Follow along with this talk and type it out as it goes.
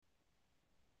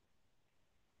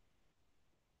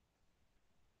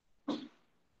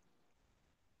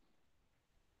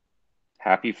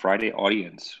Happy Friday,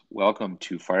 audience. Welcome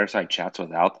to Fireside Chats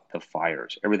Without the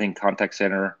Fires. Everything contact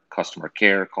center, customer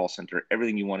care, call center,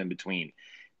 everything you want in between.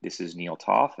 This is Neal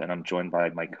Toff, and I'm joined by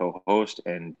my co-host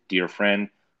and dear friend,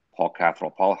 Paul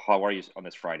Catherall. Paul, how are you on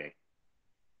this Friday?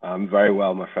 I'm very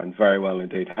well, my friend. Very well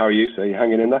indeed. How are you? So you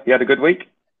hanging in there? You had a good week?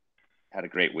 Had a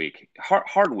great week.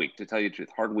 Hard week, to tell you the truth.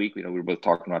 Hard week. We were both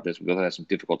talking about this. We both had some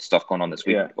difficult stuff going on this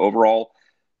week. Yeah. Overall,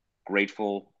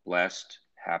 grateful, blessed,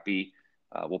 happy.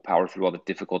 We'll power through all the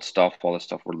difficult stuff, all the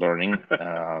stuff we're learning.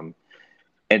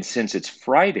 And since it's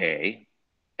Friday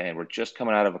and we're just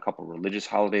coming out of a couple of religious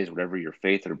holidays, whatever your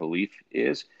faith or belief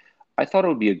is, I thought it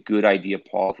would be a good idea,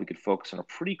 Paul, if we could focus on a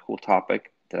pretty cool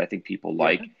topic that I think people Yeah.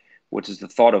 like, which is the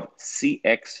thought of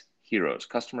CX heroes,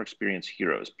 customer experience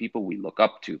heroes, people we look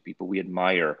up to, people we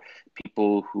admire,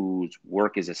 people whose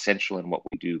work is essential in what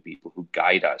we do, people who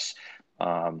guide us,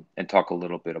 and talk a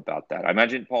little bit about that. I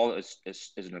imagine Paul is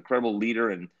an incredible leader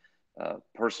and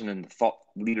person in the thought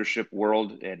leadership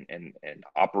world and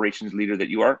operations leader that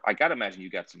you are. I got to imagine you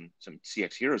got some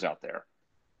CX heroes out there.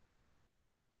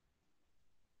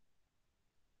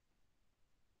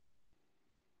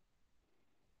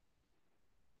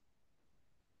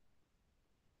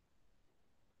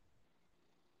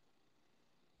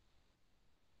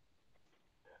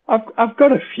 I've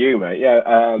got a few, mate. Yeah.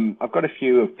 I've got a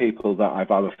few of people that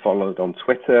I've either followed on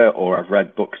Twitter or I've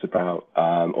read books about,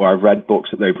 or I've read books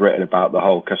that they've written about the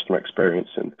whole customer experience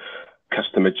and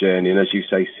customer journey. And as you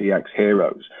say, CX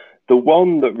heroes. The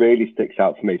one that really sticks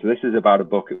out for me. So this is about a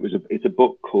book. It's a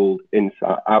book called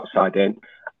Inside Outside In,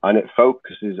 and it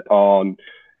focuses on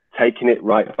taking it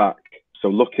right back. So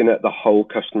looking at the whole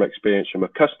customer experience from a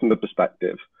customer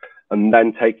perspective, and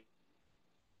then take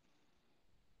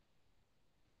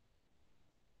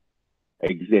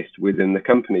exist within the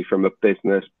company from a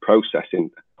business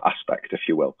processing aspect, if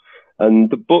you will.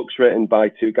 And the book's written by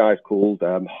two guys called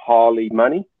Harley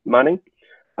Manning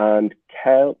and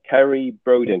Kerry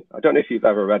Brodin. I don't know if you've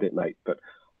ever read it, mate, but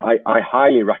I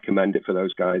highly recommend it for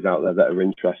those guys out there that are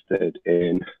interested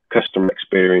in customer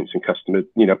experience and customer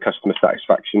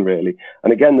satisfaction, really.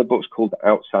 And again, the book's called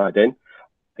Outside In.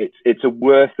 It's a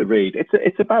worth the read.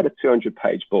 It's about a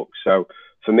 200-page book, so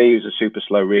for me, it was a super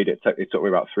slow read. It took me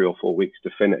about 3 or 4 weeks to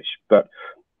finish, but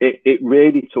it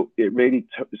really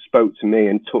spoke to me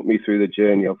and took me through the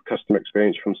journey of customer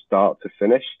experience from start to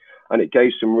finish. And it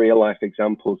gave some real life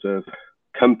examples of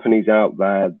companies out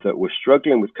there that were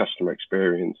struggling with customer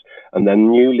experience, and then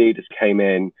new leaders came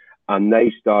in and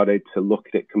they started to look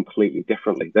at it completely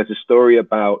differently. There's a story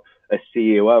about a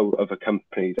CEO of a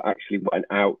company that actually went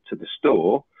out to the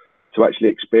store to actually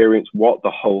experience what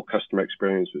the whole customer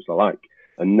experience was like,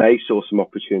 and they saw some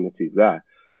opportunities there.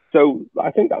 So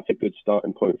I think that's a good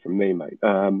starting point from me, mate.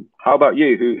 How about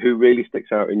you? Who really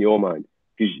sticks out in your mind?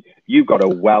 Because you've got a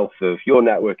wealth of, your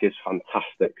network is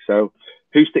fantastic. So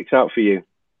who sticks out for you?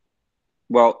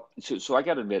 Well, so I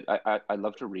got to admit, I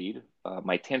love to read.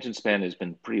 My attention span has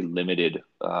been pretty limited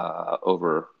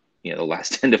over the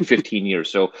last 10 to 15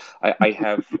 years. So I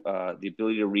have the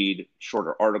ability to read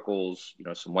shorter articles,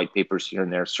 some white papers here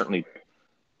and there, certainly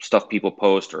stuff people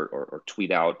post or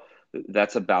tweet out.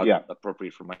 That's about Yeah.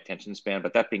 appropriate for my attention span.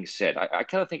 But that being said, I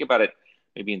kind of think about it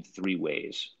maybe in three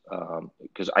ways,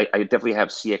 because I definitely have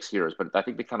CX heroes, but I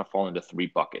think they kind of fall into three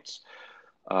buckets.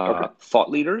 Okay. Thought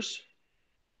leaders,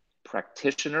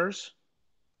 practitioners,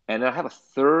 and I have a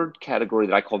third category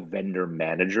that I call vendor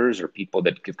managers, or people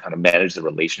that can kind of manage the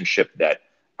relationship that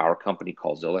our company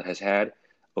Callzilla has had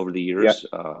over the Yeah. years.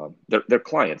 They're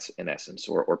clients in essence,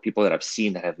 or people that I've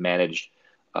seen that have managed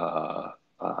uh,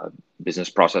 business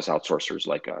process outsourcers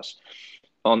like us.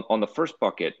 On the first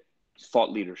bucket, thought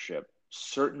leadership,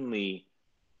 certainly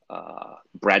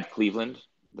Brad Cleveland,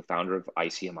 the founder of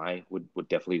ICMI, would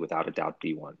definitely, without a doubt,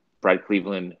 be one. Brad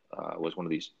Cleveland was one of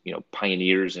these,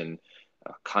 pioneers in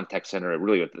contact center.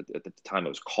 Really, at the time, it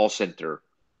was call center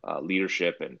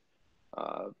leadership and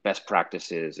best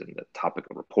practices and the topic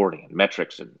of reporting and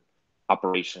metrics and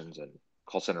operations and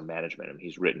call center management. And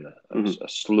he's written Mm-hmm. a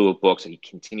slew of books, and he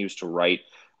continues to write.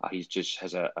 He just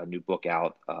has a new book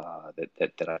out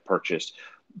that I purchased.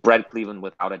 Brad Cleveland,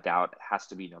 without a doubt, has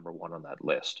to be number one on that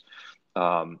list.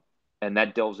 Um, and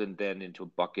that delves in then into a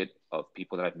bucket of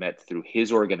people that I've met through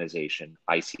his organization,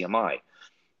 ICMI.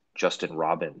 Justin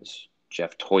Robbins,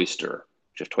 Jeff Toyster.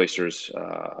 Jeff Toyster's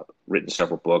written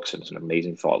several books and is an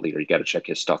amazing thought leader. You got to check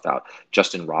his stuff out.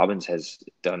 Justin Robbins has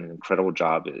done an incredible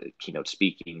job at keynote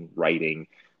speaking, writing,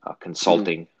 Mm-hmm.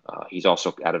 consulting. He's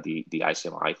also out of the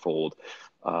ICMI fold.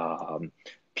 Um,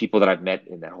 People that I've met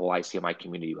in that whole ICMI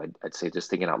community, I'd say, just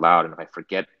thinking out loud, and if I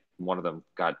forget one of them,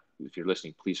 God, if you're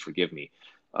listening, please forgive me.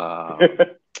 Um,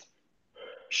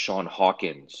 Sean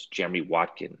Hawkins, Jeremy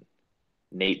Watkin,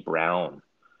 Nate Brown,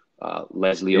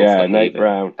 Leslie Yeah, Nate O'Flahaven,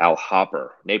 Brown. Al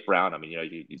Hopper. Nate Brown, I mean,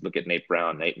 you look at Nate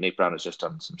Brown. Nate Brown has just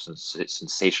done some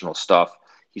sensational stuff.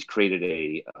 He's created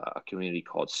a community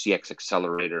called CX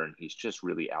Accelerator, and he's just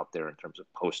really out there in terms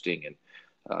of posting and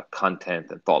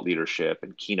content and thought leadership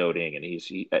and keynoting.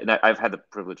 And I've had the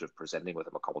privilege of presenting with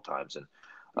him a couple times, and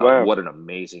Wow. what an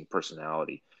amazing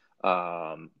personality.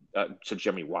 So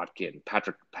Jeremy Watkin,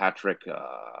 Patrick,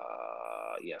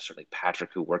 yeah, certainly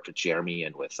Patrick, who worked with Jeremy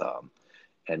and with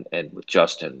with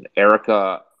Justin,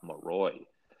 Erica Maroy,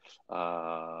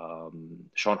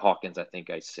 Sean Hawkins, I think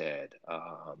I said,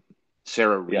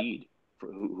 Sarah Reed,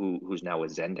 who's now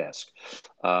with Zendesk.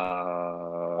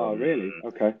 Oh, really?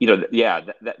 Okay. Yeah,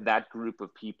 that group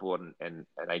of people, and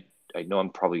I know I'm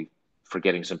probably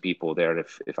forgetting some people there, and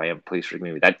if I am, please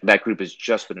forgive me. That group has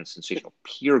just been a sensational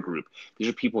peer group. These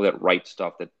are people that write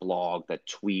stuff, that blog, that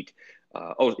tweet.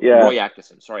 Roy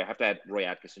Atkinson. Sorry, I have to add Roy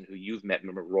Atkinson, who you've met.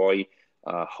 Remember, Roy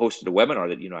hosted a webinar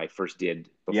that I first did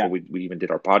before we even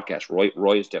did our podcast.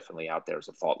 Roy is definitely out there as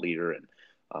a thought leader, and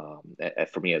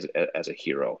for me as a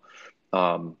hero.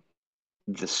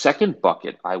 The second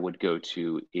bucket I would go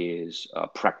to is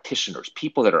practitioners,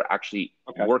 people that are actually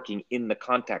working in the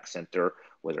contact center,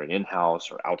 whether in-house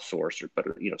or outsourced, but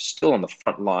still on the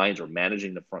front lines or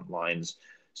managing the front lines,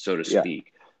 so to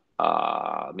speak.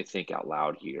 Let me think out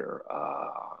loud here.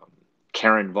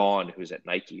 Karen Vaughn, who's at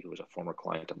Nike, who was a former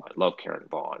client of mine. Love Karen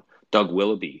Vaughn. Doug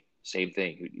Willoughby, same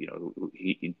thing.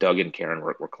 Doug and Karen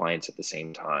were clients at the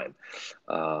same time.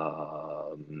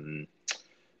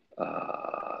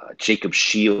 Jacob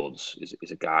Shields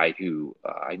is a guy who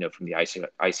I know from the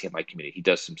ICMI community. He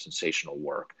does some sensational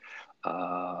work.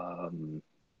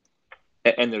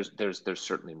 And there's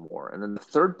certainly more. And then the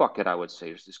third bucket I would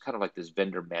say is this kind of like this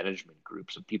vendor management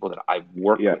group, some people that I've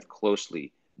worked with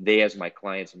closely, they as my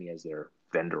clients, me as their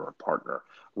vendor or partner.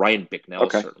 Ryan Bicknell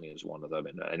certainly is one of them.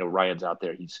 And I know Ryan's out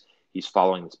there. He's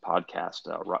following this podcast.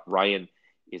 Ryan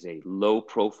is a low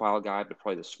profile guy, but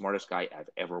probably the smartest guy I've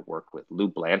ever worked with. Lou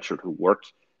Blanchard, who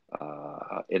worked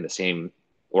in the same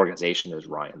organization as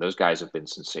Ryan. Those guys have been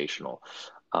sensational.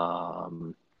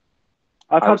 I've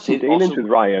had some dealings with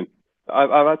Ryan.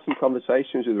 I've had some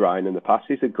conversations with Ryan in the past.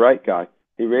 He's a great guy.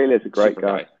 He really is a great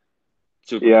guy.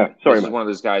 Super. Yeah. Sorry, this is one of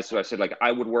those guys who I said, like,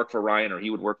 I would work for Ryan, or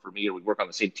he would work for me, or we'd work on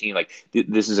the same team. Like,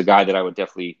 this is a guy that I would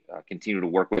definitely continue to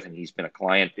work with, and he's been a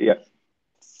client.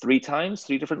 Three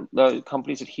different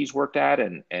companies that he's worked at,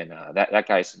 and that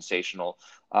guy is sensational.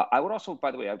 I would also,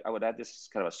 by the way, I would add this as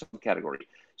kind of a subcategory.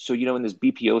 So, in this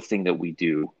BPO thing that we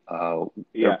do,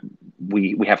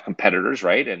 we have competitors,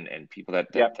 right? And people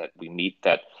that we meet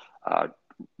that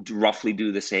roughly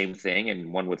do the same thing.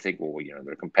 And one would think, well,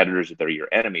 they're competitors, they're your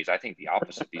enemies. I think the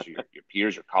opposite. These are your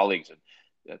peers, your colleagues,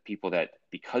 and people that,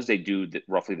 because they do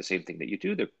roughly the same thing that you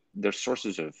do, they're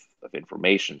sources of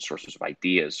information, sources of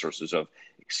ideas, sources of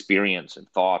experience and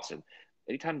thoughts. And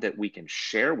anytime that we can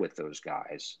share with those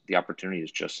guys, the opportunity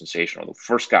is just sensational. The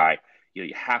first guy,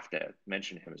 you have to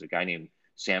mention him, is a guy named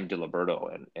Sam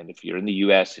DiLiberto. And if you're in the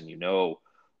US and go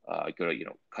to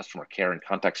customer care and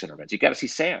contact center events, you got to see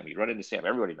Sam. You run into Sam.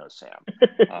 Everybody knows Sam.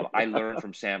 I learned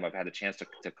from Sam. I've had a chance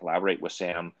to collaborate with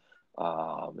Sam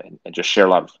and just share a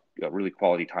lot of really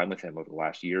quality time with him over the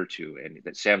last year or two. And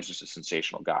that Sam's just a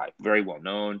sensational guy, very well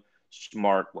known,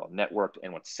 smart, well networked.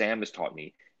 And what Sam has taught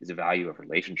me is the value of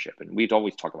relationship. And we'd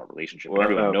always talk about relationship. And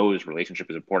everyone knows relationship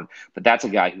is important, but that's a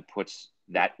guy who puts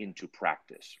that into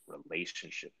practice.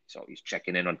 Relationship. So he's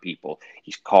checking in on people.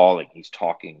 He's calling. He's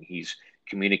talking. He's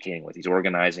communicating with. He's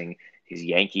organizing his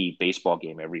Yankee baseball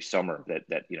game every summer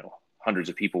that hundreds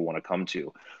of people want to come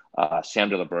to. Sam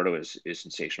DiLiberto is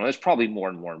sensational. There's probably more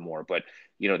and more and more, but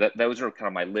those are kind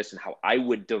of my list and how I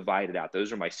would divide it out.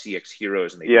 Those are my CX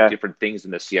heroes, and they do different things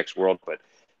in the CX world. But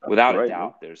without a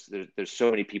doubt, there's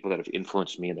so many people that have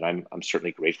influenced me, and that I'm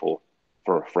certainly grateful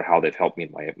for how they've helped me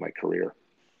in my career.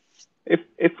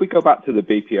 If we go back to the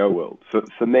BPO world,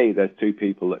 for me, there's two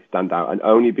people that stand out, and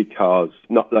only because,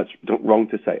 that's wrong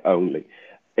to say only,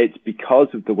 it's because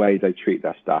of the way they treat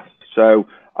their staff. So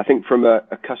I think from a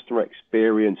customer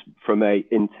experience, from a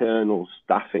internal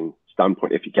staffing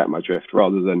standpoint, if you get my drift,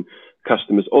 rather than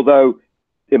customers, although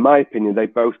in my opinion, they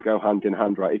both go hand in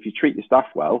hand, right? If you treat your staff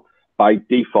well, by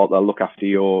default, they'll look after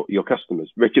your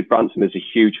customers. Richard Branson is a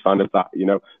huge fan of that,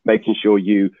 making sure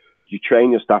you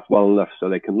train your staff well enough so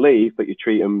they can leave, but you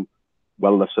treat them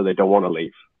well enough so they don't want to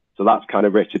leave. So that's kind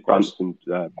of Richard Branson's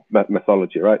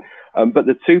methodology, right? But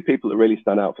the two people that really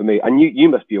stand out for me, and you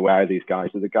must be aware of these guys,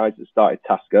 are the guys that started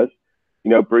Task Us,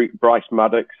 Bryce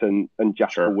Maddox and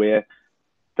Jasper Weir.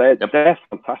 Yep. they're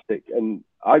fantastic. And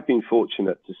I've been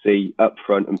fortunate to see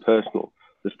upfront and personal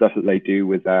the stuff that they do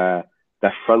with their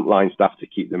frontline staff to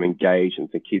keep them engaged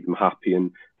and to keep them happy.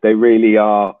 And they really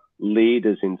are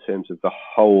leaders in terms of the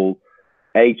whole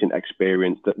agent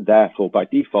experience that therefore by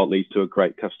default leads to a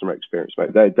great customer experience.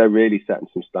 Right? They're really setting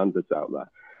some standards out there.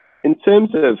 In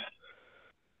terms of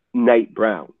Nate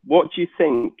Brown, what do you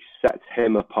think sets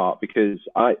him apart? Because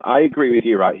I agree with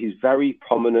you, right? He's very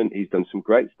prominent. He's done some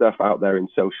great stuff out there in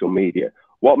social media.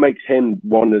 What makes him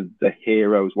one of the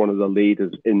heroes, one of the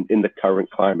leaders in the current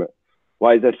climate?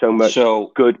 Why is there so much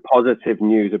good, positive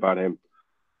news about him?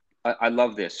 I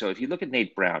love this. So if you look at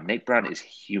Nate Brown is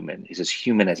human. He's as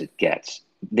human as it gets.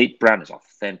 Nate Brown is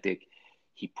authentic.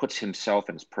 He puts himself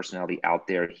and his personality out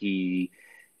there. He's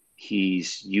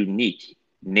unique.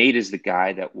 Nate is the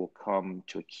guy that will come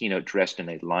to a keynote dressed in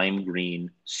a lime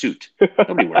green suit.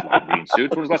 Nobody wears lime green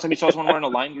suits. When was the last time you saw someone wearing a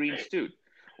lime green suit?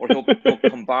 Or he'll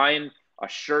combine a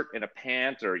shirt and a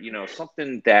pant, or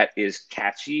something that is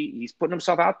catchy. He's putting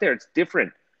himself out there. It's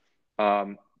different.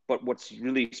 But what's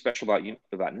really special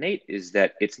about Nate is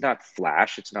that it's not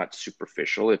flash. It's not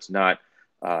superficial. It's not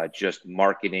just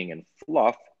marketing and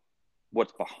fluff.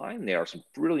 What's behind there are some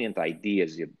brilliant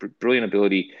ideas, the brilliant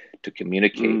ability to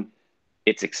communicate.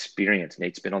 It's experience.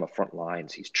 Nate's been on the front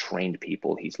lines. He's trained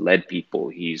people. He's led people.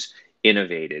 He's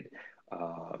innovated.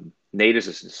 Nate is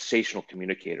a sensational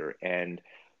communicator. And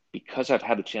because I've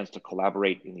had the chance to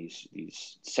collaborate in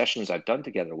these sessions I've done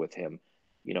together with him,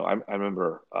 I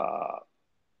remember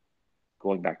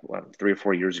going back 3 or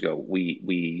 4 years ago,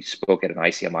 we spoke at an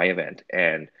ICMI event.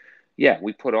 And yeah,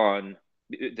 we put on,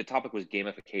 the topic was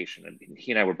gamification. And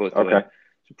he and I were both doing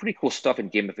some pretty cool stuff in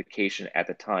gamification at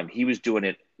the time. He was doing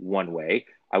it one way.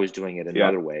 I was doing it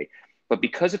another way. But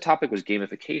because the topic was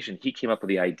gamification, he came up with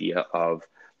the idea of,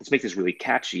 let's make this really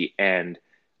catchy, and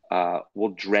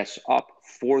we'll dress up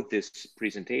for this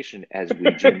presentation as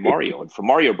Luigi and Mario, and for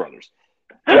Mario Brothers.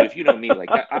 Dude, if you know me, like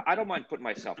I don't mind putting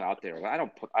myself out there. I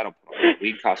don't put on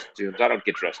Halloween costumes. I don't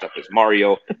get dressed up as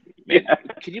Mario. Man,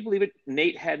 can you believe it?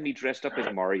 Nate had me dressed up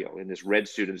as Mario in this red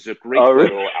suit. There's a great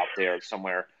photo out there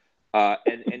somewhere.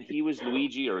 And he was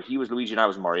Luigi, or he was Luigi and I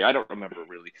was Mario. I don't remember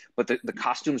really, but the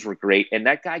costumes were great. And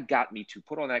that guy got me to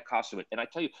put on that costume. And I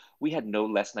tell you, we had no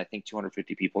less than, I think,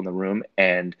 250 people in the room.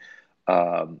 And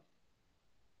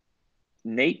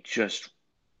Nate just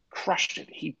crushed it.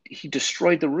 He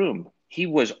destroyed the room. He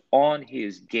was on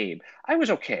his game. I was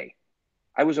okay.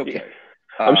 Yeah.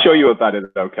 I'm sure you were better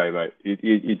than okay, mate.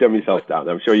 You dumb yourself down.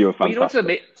 I'm sure you were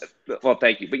fantastic. Well,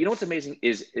 thank you. But you know what's amazing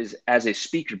is as a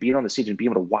speaker, being on the stage and being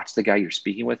able to watch the guy you're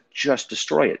speaking with just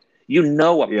destroy it.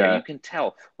 Up there, you can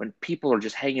tell when people are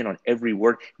just hanging on every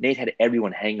word. Nate had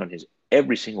everyone hanging on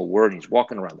every single word. He's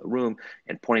walking around the room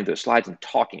and pointing to the slides and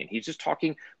talking. And he's just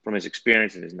talking from his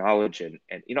experience and his knowledge. And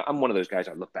I'm one of those guys,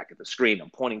 I look back at the screen, I'm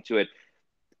pointing to it.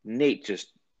 Nate just,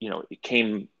 it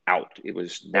came out. It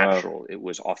was natural. Wow. It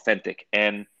was authentic.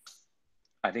 And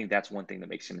I think that's one thing that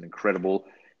makes him an incredible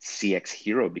CX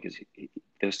hero, because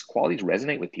those qualities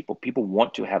resonate with people. People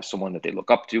want to have someone that they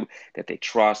look up to, that they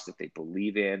trust, that they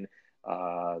believe in,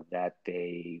 that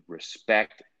they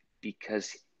respect,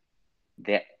 because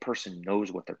that person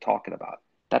knows what they're talking about.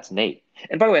 That's Nate.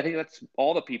 And by the way, I think that's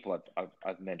all the people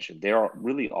I've mentioned. They are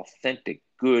really authentic,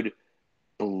 good,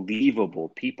 believable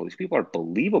people. These people are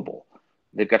believable.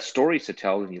 They've got stories to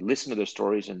tell, and you listen to their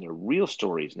stories, and they're real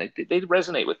stories, and they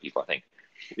resonate with people, I think.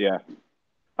 Yeah.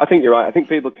 I think you're right. I think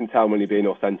people can tell when you're being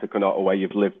authentic or not, or where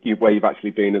you've lived, where you've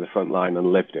actually been at the front line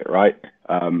and lived it, right?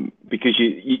 Because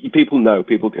people know,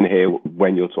 people can hear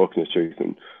when you're talking the truth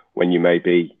and when you may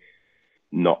be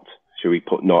not. Should we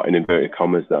put not in inverted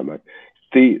commas there, mate?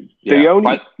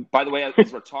 By the way,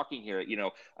 as we're talking here,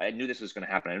 I knew this was going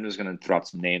to happen. I knew I was going to throw out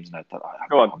some names, and I thought,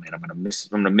 man, I'm going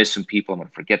to miss some people. I'm going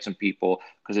to forget some people,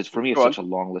 because it's such a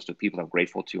long list of people I'm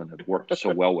grateful to and have worked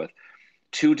so well with.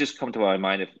 Two just come to my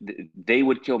mind. If they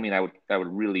would kill me, and I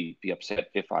would really be upset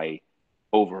if I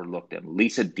overlooked them.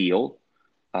 Lisa Deal,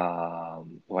 who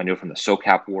I knew from the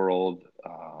SoCap world,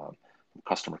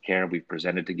 customer care. We've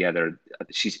presented together.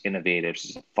 She's innovative.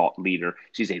 She's a thought leader.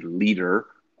 She's a leader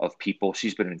of people.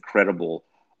 She's been an incredible,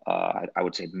 I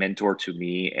would say, mentor to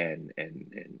me and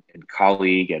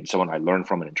colleague, and someone I learn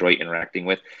from and enjoy interacting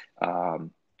with.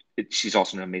 She's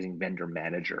also an amazing vendor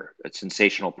manager, a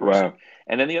sensational person. Wow.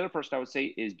 And then the other person I would say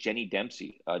is Jenny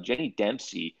Dempsey. Jenny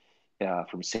Dempsey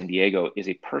from San Diego is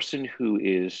a person who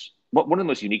is one of the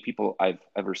most unique people I've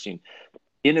ever seen.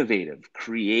 Innovative,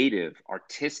 creative,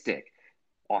 artistic,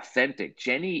 authentic.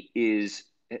 Jenny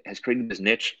has created this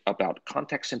niche about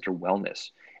contact center wellness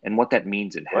and what that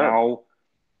means, and how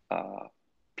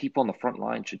people on the front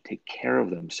line should take care of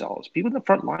themselves. People in the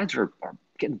front lines are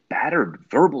getting battered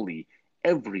verbally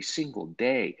every single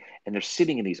day, and they're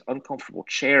sitting in these uncomfortable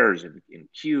chairs and in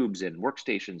cubes and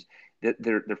workstations.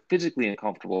 They're physically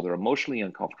uncomfortable, they're emotionally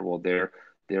uncomfortable, they're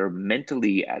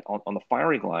mentally on the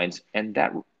firing lines, and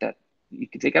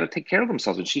they got to take care of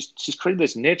themselves. And she's created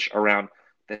this niche around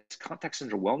this contact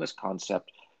center wellness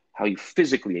concept, how you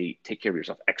physically take care of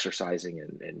yourself, exercising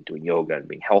and doing yoga and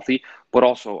being healthy, but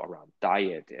also around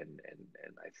diet and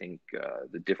I think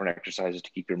the different exercises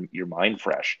to keep your mind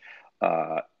fresh.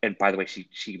 And by the way,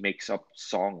 she makes up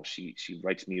songs. She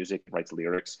writes music, writes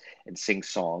lyrics, and sings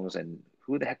songs. And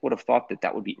who the heck would have thought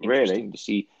that would be interesting to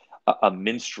see a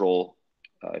minstrel,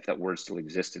 if that word still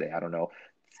exists today, I don't know,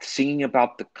 singing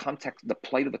about the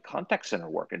plight of the contact center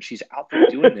work. And she's out there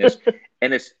doing this,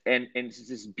 and it's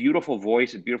this beautiful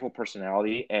voice, a beautiful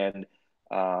personality, and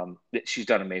she's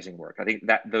done amazing work. I think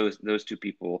that those two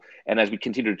people, and as we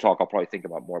continue to talk, I'll probably think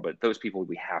about more, but those people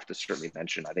we have to certainly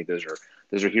mention. I think those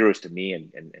are heroes to me,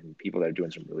 and people that are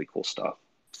doing some really cool stuff.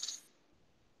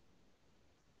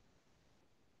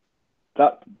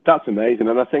 That's amazing,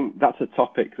 and I think that's a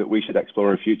topic that we should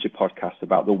explore in future podcasts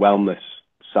about the wellness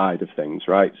side of things,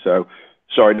 right? So,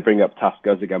 sorry to bring up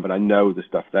Taskers again, but I know the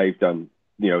stuff they've done,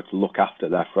 to look after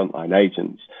their frontline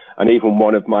agents. And even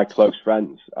one of my close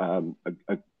friends, a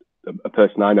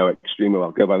person I know extremely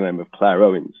well, go by the name of Claire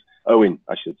Owen,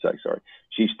 I should say, sorry.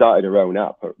 She started her own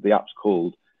app. The app's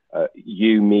called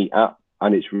You Me App,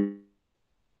 and it's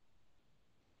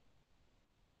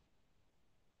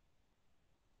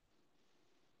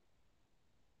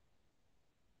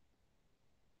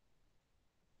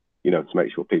to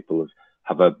make sure people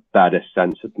have a better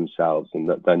sense of themselves and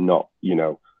that they're not,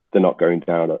 they're not going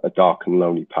down a dark and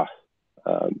lonely path.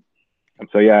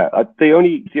 So yeah, the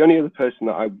only other person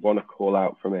that I want to call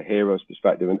out from a hero's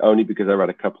perspective, and only because I read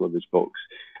a couple of his books,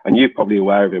 and you're probably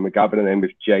aware of him, a guy by the name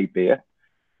of Jay Beer.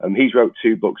 He's wrote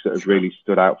two books that have really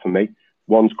stood out for me.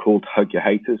 One's called Hug Your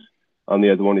Haters, and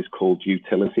the other one is called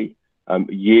Utility.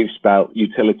 You spell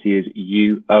utility is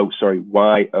YOU,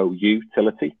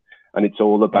 utility. And it's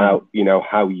all about,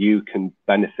 how you can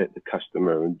benefit the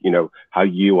customer and, how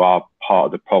you are part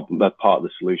of the problem, part of the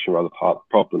solution, rather part of the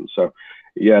problem. So,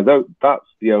 yeah, that's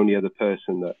the only other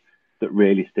person that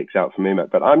really sticks out for me, mate.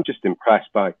 But I'm just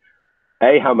impressed by,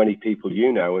 how many people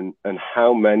you know and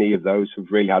how many of those have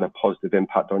really had a positive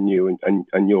impact on you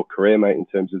and your career, mate, in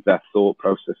terms of their thought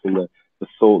process and the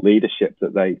thought leadership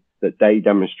that they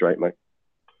demonstrate, mate.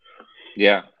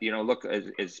 Yeah, look,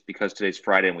 it's because today's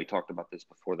Friday and we talked about this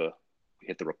before we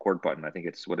hit the record button. I think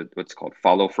it's what's called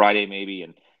Follow Friday, maybe,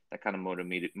 and that kind of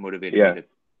motivated me to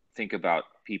think about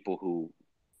people who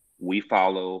we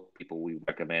follow, people we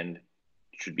recommend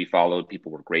should be followed,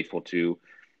 people we're grateful to,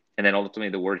 and then ultimately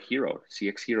the word hero,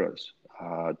 CX heroes,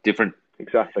 different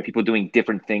people doing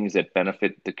different things that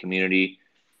benefit the community,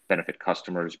 benefit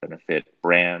customers, benefit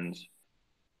brands,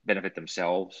 benefit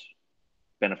themselves,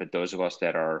 benefit those of us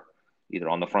that are either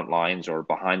on the front lines or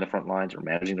behind the front lines or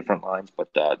managing the front lines. But,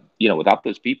 without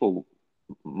those people,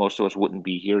 most of us wouldn't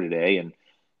be here today. And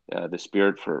the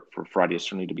spirit for Friday is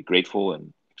certainly to be grateful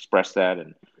and express that.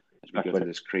 And as we go through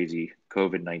this crazy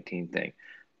COVID-19 thing.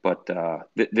 But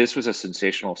this was a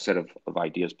sensational set of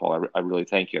ideas, Paul. I really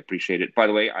thank you. I appreciate it. By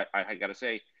the way, I got to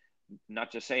say,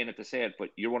 not just saying it to say it,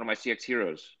 but you're one of my CX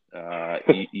heroes.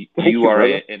 You are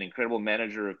an incredible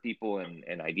manager of people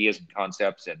and ideas and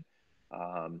concepts.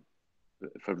 And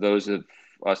for those of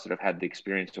us that have had the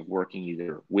experience of working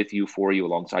either with you, for you,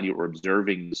 alongside you, or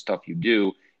observing the stuff you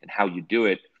do and how you do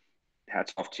it,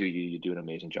 hats off to you. You do an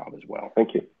amazing job as well.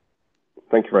 Thank you.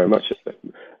 Thank you very much.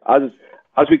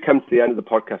 As we come to the end of the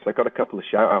podcast, I got a couple of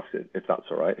shout outs, if that's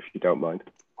all right, if you don't mind.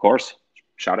 Of course.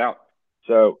 Shout out.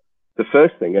 So the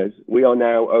first thing is we are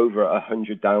now over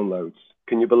 100 downloads.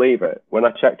 Can you believe it? When I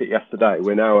checked it yesterday,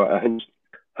 we're now at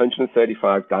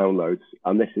 135 downloads,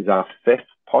 and this is our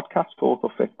fourth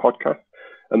or fifth podcast.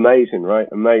 Amazing, right?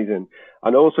 Amazing.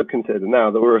 And also consider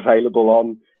now that we're available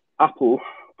on Apple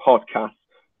Podcasts,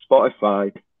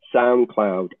 Spotify,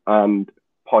 SoundCloud, and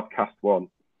Podcast One.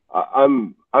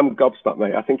 I'm gobsmacked,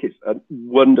 mate. I think it's a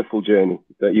wonderful journey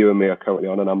that you and me are currently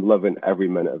on, and I'm loving every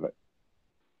minute of it.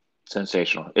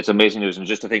 Sensational. It's amazing news. And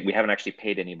just to think, we haven't actually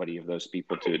paid anybody of those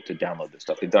people to download this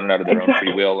stuff. They've done it out of their own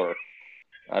free will, or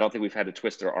I don't think we've had to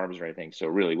twist their arms or anything. So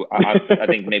really, I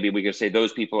think maybe we could say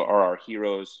those people are our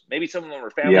heroes. Maybe some of them are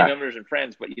family members and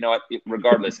friends, but you know what?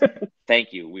 Regardless,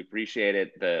 thank you. We appreciate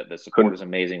it. The support is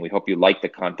amazing. We hope you like the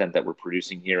content that we're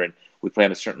producing here, and we plan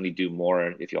to certainly do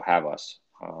more if you'll have us.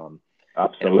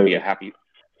 Absolutely. And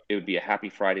it would be a happy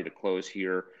Friday to close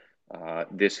here.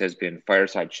 This has been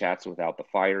Fireside Chats Without the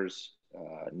Fires.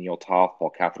 Neal Toff,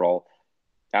 Paul Catherall.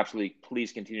 Absolutely,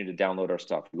 please continue to download our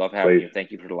stuff. Love having Please. you.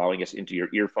 Thank you for allowing us into your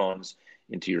earphones,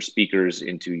 into your speakers,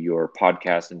 into your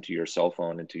podcast, into your cell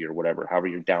phone, into your whatever, however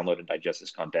you download and digest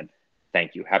this content.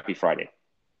 Thank you. Happy Friday.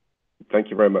 Thank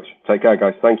you very much. Take care,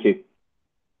 guys. Thank you.